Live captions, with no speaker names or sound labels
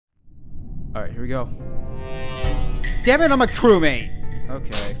All right, here we go. Damn it, I'm a crewmate.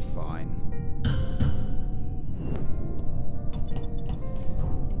 Okay, fine.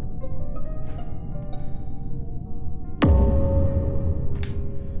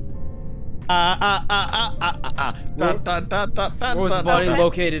 Where was the body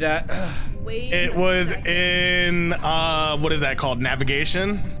located at? Wait. It was in what is that called?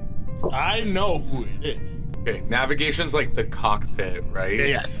 Navigation. I know who it is. Okay, navigation's like the cockpit, right?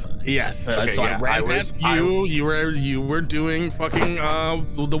 Yes. Okay, So yeah, I ran past you. You were doing fucking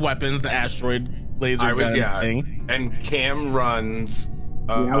the weapons, the asteroid laser gun thing. And Cam runs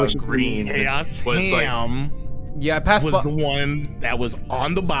green. Chaos was Ham yeah, I passed was the one that was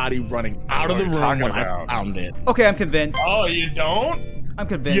on the body running out of the room when I found it. Okay, I'm convinced. Oh, you don't? I'm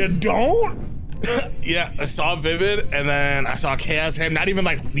convinced. You don't? Yeah, I saw Vivid, and then I saw Chaos Ham. Not even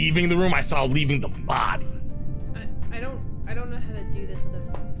like leaving the room. I saw leaving the body. I don't know how to do this with a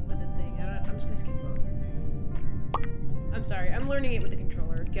thing. I'm just gonna skip vote. I'm sorry. I'm learning it with the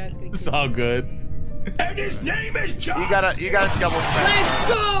controller. Guys, It's all good. And his name is John. You gotta double check.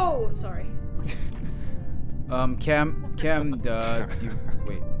 Let's go. Sorry. Cam, you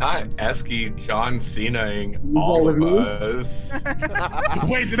wait. Not Esky John Cena-ing all of us.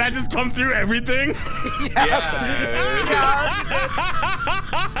 Wait, did that just come through everything? Yeah.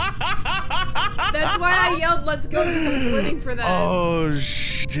 That's why I yelled, "Let's go!" because I was living for that. Oh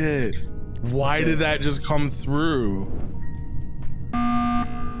shit! Why did that just come through?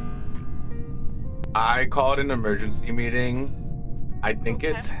 I called an emergency meeting. I think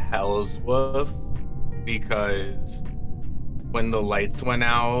it's Hellswolf because when the lights went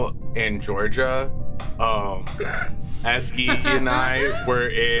out in Georgia, Esky and I were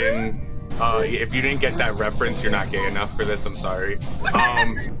in. If you didn't get that reference, you're not gay enough for this. I'm sorry.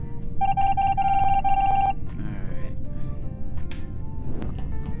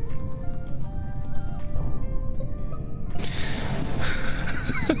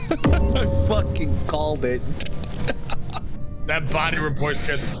 I fucking called it. That body report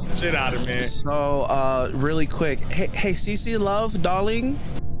scared the shit out of me. So, really quick. Hey, CC love, darling.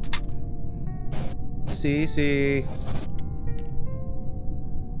 CC.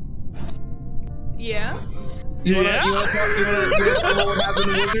 Yeah. You wanna talk about what happened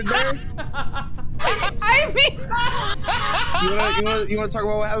to Wizard there? I You wanna talk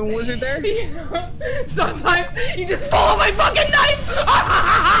about what happened to Wizard there? Sometimes you just follow my fucking knife.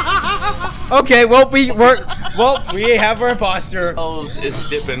 Okay, well we have our imposter. Is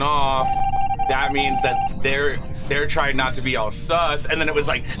dipping off. That means that they're trying not to be all sus, and then it was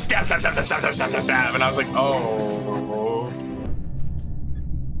like stab, and I was like, oh.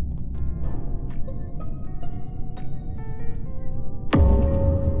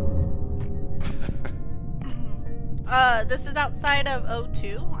 This is outside of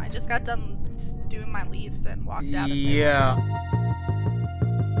O2. I just got done doing my leaves and walked out of there. Yeah.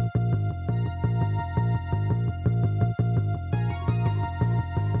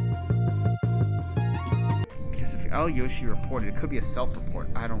 Because if Al Yoshi reported, it could be a self-report.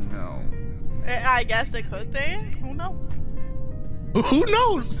 I don't know. I guess it could be. Who knows? Who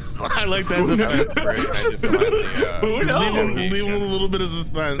knows? I like that defense. Who knows? Leave him a little bit of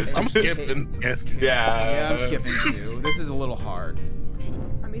suspense. I'm skipping. Yeah, I'm skipping too. This is a little hard.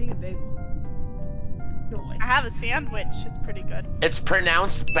 I'm eating a bagel. I have a sandwich. It's pretty good. It's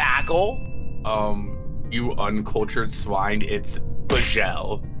pronounced bagel. You uncultured swine. It's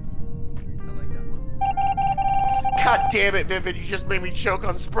bagel. I like that one. God damn it, Vivid! You just made me choke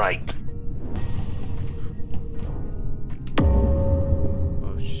on Sprite.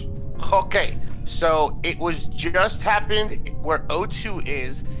 Okay, so it was just happened where O2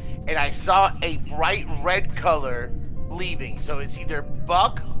 is, and I saw a bright red color leaving. So it's either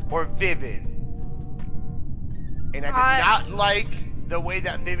Buck or Vivid. And I did not like the way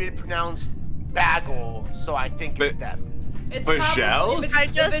that Vivid pronounced bagel, so I think it's them. It's Bagel? I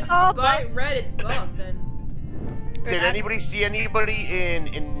just saw bright red. It's Buck then. Did anybody see anybody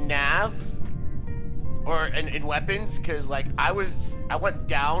in nav or in weapons? Because like I went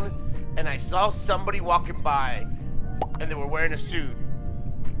down and I saw somebody walking by and they were wearing a suit,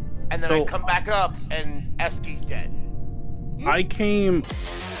 and then I come back up and Esky's dead. I came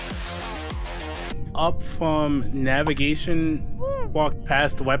up from navigation, walked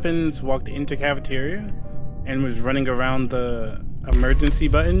past weapons, walked into cafeteria, and was running around the emergency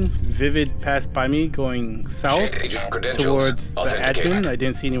button. Vivid passed by me going south towards the admin. I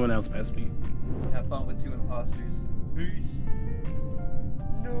didn't see anyone else pass me. Have fun with 2 imposters. Peace.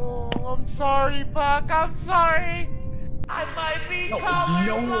 No, I'm sorry, Buck. I'm sorry. I might be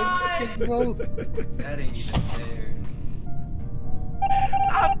That ain't even fair.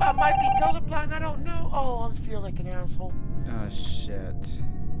 I might be colorblind. I don't know. Oh, I feel like an asshole. Oh shit.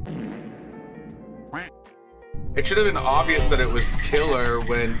 It should have been obvious that it was killer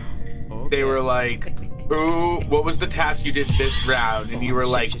when they were like, "Ooh, what was the task you did this round?" And you were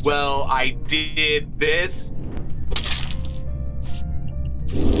like, "Well, I did this."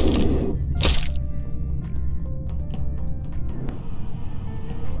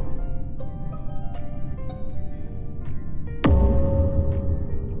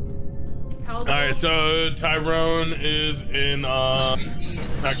 All right, so Tyrone is in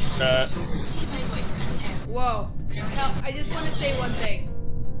chat. Whoa. I just want to say one thing.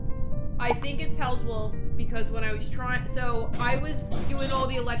 I think it's Hell's Wolf because when I was I was doing all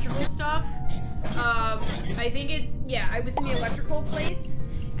the electrical stuff. I think I was in the electrical place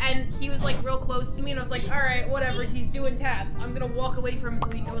and he was like real close to me and I was like, all right, whatever, he's doing tasks. I'm gonna walk away from him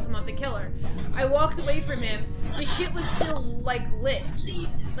so he knows I'm not the killer. I walked away from him. The shit was still like lit.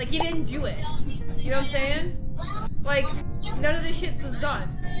 Like he didn't do it. You know what I'm saying? Like none of this shit was done.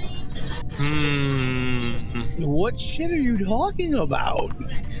 What shit are you talking about?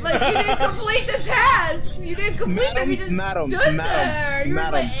 Like you didn't complete the tasks. You didn't complete them. You just stood there. You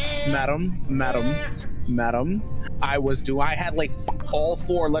were like, Madam, I had like all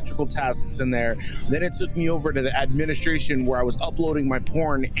 4 electrical tasks in there. Then it took me over to the administration where I was uploading my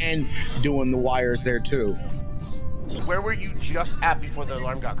porn and doing the wires there too. Where were you just at before the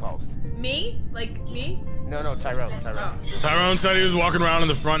alarm got called? Me? Like me? No, Tyrone. Oh. Tyrone said he was walking around in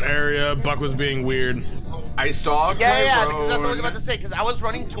the front area. Buck was being weird. I saw Tyrone. Yeah, that's what I was about to say, because I was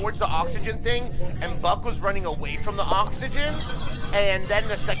running towards the oxygen thing, and Buck was running away from the oxygen, and then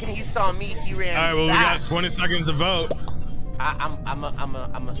the second he saw me, he ran All right, well, back. we got 20 seconds to vote. I'm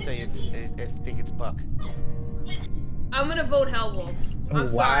gonna say I think it's Buck. I'm gonna vote Hellwolf. I'm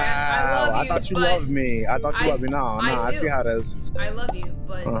wow. sorry, I love you. I thought you loved me. I thought you loved me. No, I see how it is. I love you,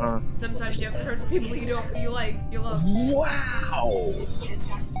 but sometimes you have to hurt the people you love. Wow.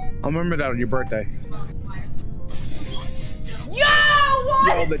 I remember that on your birthday. Yo,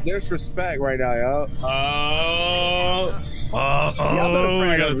 what? Yo, the disrespect right now, yo. I'm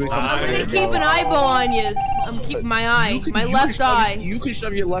gonna keep an eyeball on you. I'm keeping my eye, my left eye. You can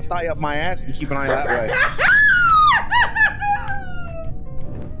shove your left eye up my ass and keep an eye that way.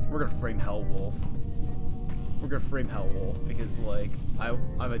 We're gonna frame Hellwolf. We're gonna frame Hellwolf because, like,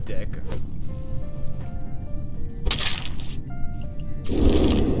 I'm a dick.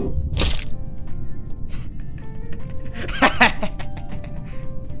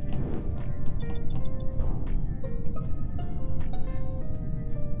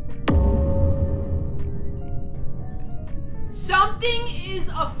 Something is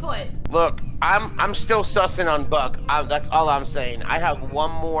afoot. Look, I'm still sussing on Buck. That's all I'm saying. I have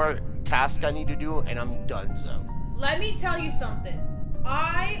one more task I need to do, and I'm done. So. Let me tell you something.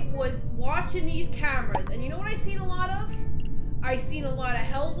 I was watching these cameras, and you know what I seen a lot of? I seen a lot of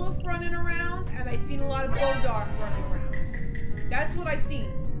Hellswolf running around, and I seen a lot of Bodark running around. That's what I seen.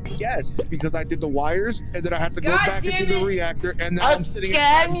 Yes, because I did the wires, and then I had to go back and do the reactor, and now I'm sitting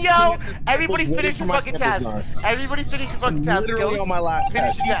yo! Everybody finish your fucking task. Everybody finish your fucking task. Literally on my last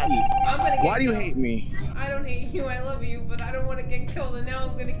task. Why do you hate me? I don't hate you, I love you, but I don't want to get killed, and now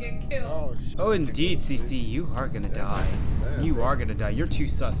I'm gonna get killed. Oh, indeed, CC, you are gonna die. You are gonna die. You're too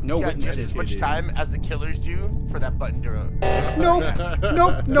sus. No witnesses. As much time as the killers do for that button to Nope.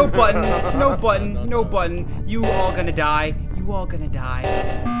 Nope. No button. No button. No button. You all gonna die. You all gonna die.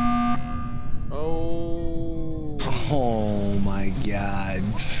 Oh my god.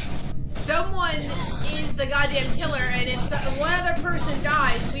 Someone is the goddamn killer, and if one other person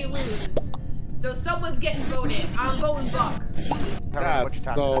dies, we lose. So someone's getting voted. I'm voting Buck.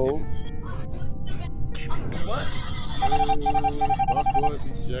 That's so. What? Buck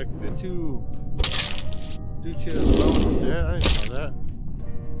was ejected. Two chairs alone. Yeah, I didn't know that.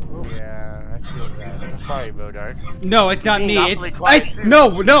 Oh. Yeah, I feel that. Sorry, Bodark. No, it's not me. It's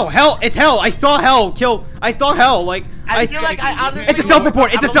no, hell. It's hell. I saw hell kill. I saw hell. Like I feel like it's a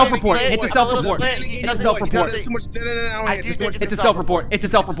self-report. It's a self-report. It's a self-report. It's a self-report. It's a self-report. It's a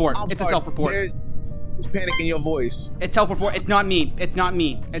self-report. It's a self-report. There's panic in your voice. It's self-report. It's not me. It's not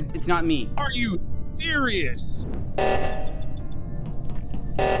me. It's not me. Are you serious?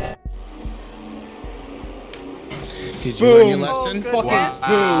 Did you learn your lesson?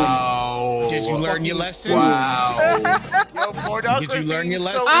 Wow. Did you learn your lesson? Wow. Did you learn your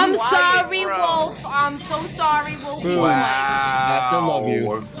lesson? I'm sorry, Wolf. I'm so sorry, Wolf. Wow. I still love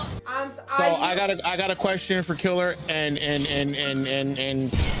you. So I got a question for Killer and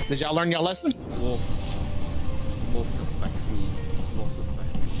did y'all learn your lesson? Wolf suspects me. Wolf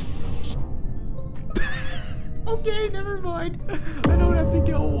suspects me. Okay, never mind. I don't have to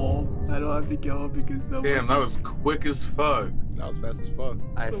kill Wolf. I don't have to kill him because someone... Damn, that was quick as fuck. That was fast as fuck.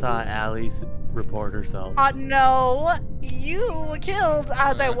 I saw Allie report herself. No, you killed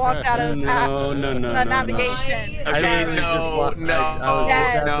as I walked out of No. the navigation. Okay, I no. was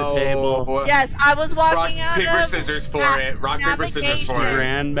at the table. Yes, I was walking Rock, out paper, of scissors for it. Rock, paper, scissors for She it.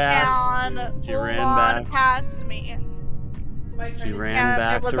 ran back. and She ran full-on back. past me. She ran And back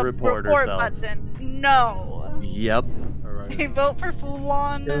there was to a report report herself. button. No. Yep. A vote for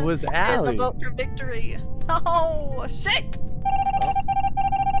full-on It was is a Allie. vote for victory. No, shit.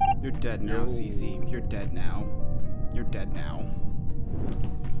 You're dead now, Cece. You're dead now. You're dead now.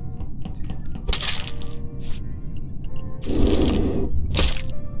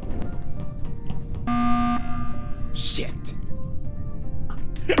 Shit.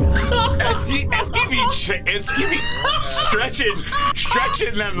 Esky be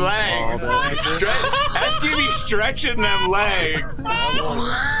stretching them legs. Esky be stretching them legs.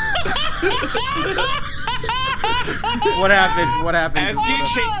 What happened? What happened?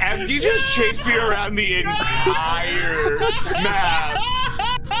 Esky just chased me around the entire map.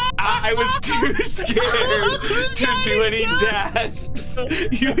 I was too scared to do any tasks.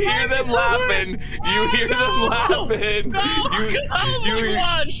 You hear them laughing. You hear them laughing.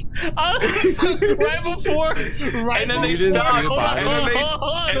 Watch. Right before. Right and then they stopped.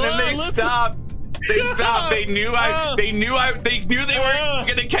 And then they stopped. They stopped. They knew they weren't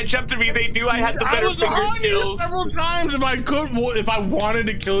gonna catch up to me. They knew I had the better finger skills. Several times. If I wanted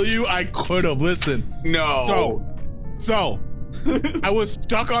to kill you, I could have. Listen. No. So. I was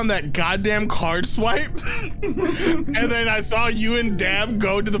stuck on that goddamn card swipe, and then I saw you and Dab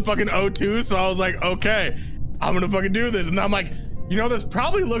go to the fucking O2, so I was like, okay, I'm gonna fucking do this. And I'm like, you know, this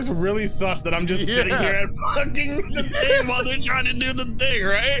probably looks really sus that I'm just sitting here and fucking the thing while they're trying to do the thing,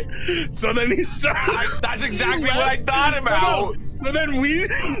 right? So then he started. That's exactly what I thought about. So then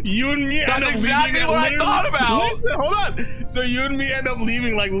you and me end up exactly what I thought about. Listen, hold on. So you and me end up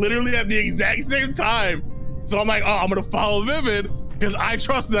leaving like literally at the exact same time. So I'm like, oh, I'm gonna follow Vivid because I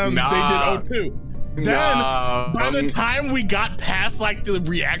trust them. Nah. They did O2. Then by the time we got past like the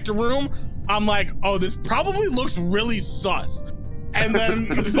reactor room, I'm like, oh, this probably looks really sus. And then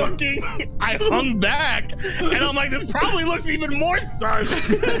fucking I hung back and I'm like, this probably looks even more sus.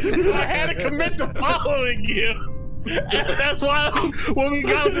 So I had to commit to following you. And that's why when we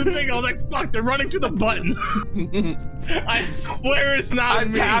got to the thing, I was like, fuck, they're running to the button. I swear it's not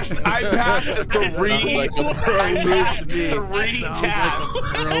me. I passed three tasks.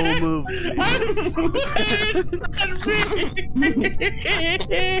 Pro move. I swear it's not me.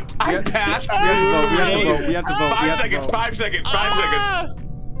 I passed. We have to vote. 5 seconds.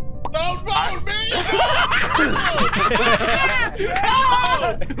 Don't vote me!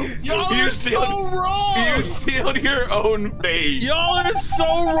 Y'all are so wrong! You sealed your own fate. Y'all are so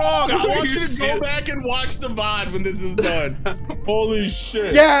wrong! I want you to go back and watch the VOD when this is done. Holy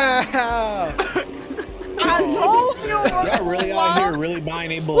shit. Yeah! I told you. Y'all really out here really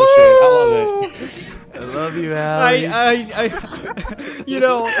buying a bullshit. I love it. I love you, Allie. You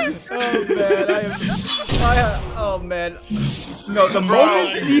know, oh man. No, the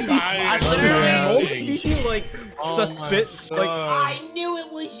moment Cece like I knew it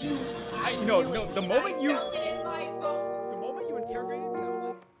was you. No, the moment you interrogated